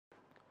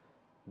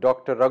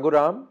Dr.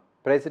 Raghu,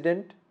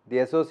 President, the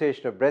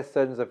Association of Breast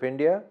Surgeons of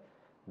India,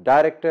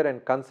 Director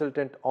and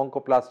Consultant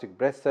Oncoplastic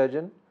Breast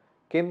Surgeon,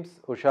 KIMS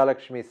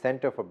Ushalakshmi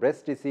Center for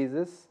Breast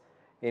Diseases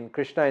in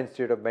Krishna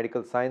Institute of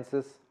Medical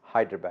Sciences,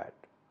 Hyderabad.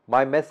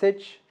 My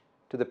message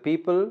to the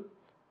people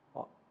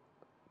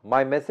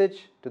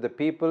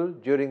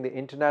during the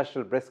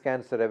International Breast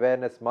Cancer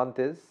Awareness Month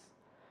is,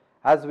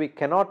 as we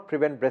cannot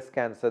prevent breast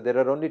cancer, there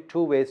are only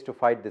two ways to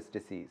fight this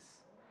disease.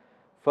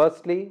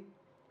 Firstly,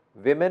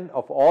 women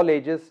of all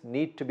ages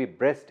need to be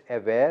breast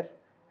aware,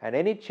 and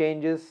any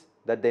changes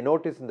that they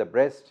notice in the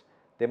breast,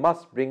 they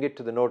must bring it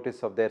to the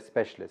notice of their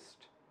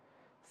specialist.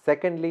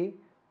 Secondly,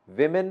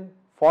 women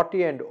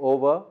 40 and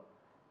over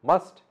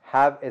must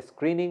have a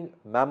screening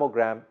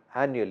mammogram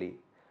annually.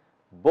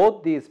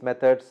 Both these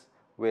methods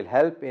will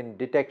help in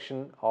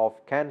detection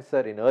of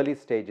cancer in early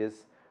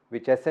stages,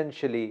 which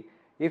essentially,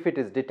 if it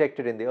is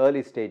detected in the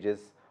early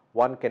stages,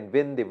 one can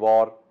win the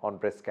war on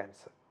breast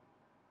cancer.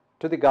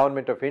 To the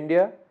Government of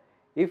India,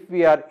 if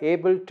we are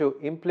able to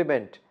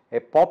implement a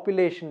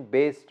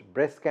population-based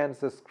breast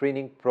cancer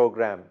screening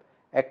program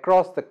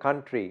across the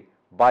country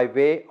by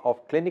way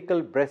of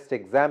clinical breast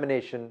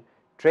examination,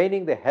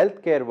 training the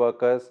healthcare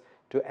workers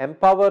to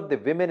empower the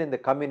women in the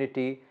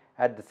community,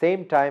 at the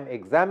same time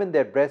examine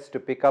their breasts to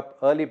pick up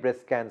early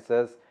breast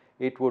cancers,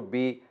 it would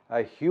be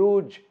a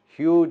huge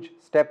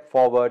step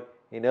forward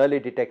in early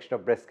detection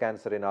of breast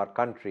cancer in our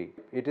country.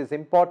 It is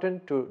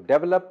important to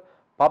develop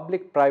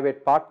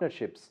public-private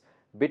partnerships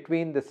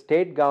between the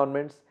state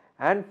governments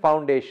and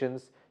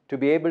foundations to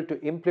be able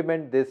to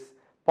implement this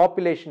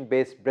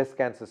population-based breast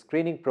cancer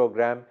screening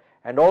program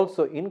and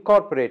also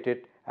incorporate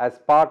it as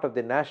part of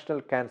the National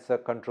Cancer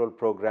Control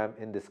Program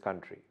in this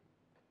country.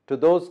 To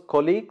those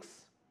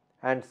colleagues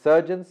and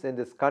surgeons in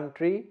this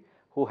country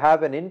who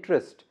have an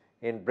interest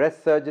in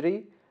breast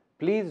surgery,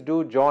 please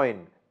do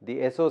join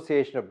the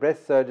Association of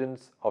Breast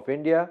Surgeons of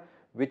India,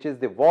 which is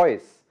the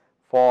voice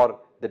for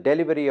the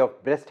delivery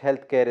of breast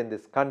health care in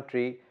this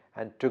country,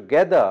 and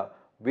together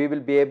we will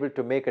be able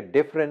to make a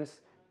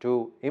difference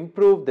to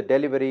improve the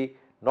delivery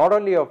not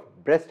only of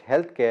breast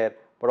health care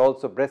but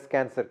also breast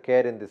cancer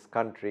care in this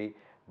country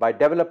by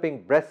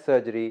developing breast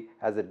surgery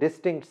as a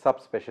distinct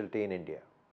subspecialty in India.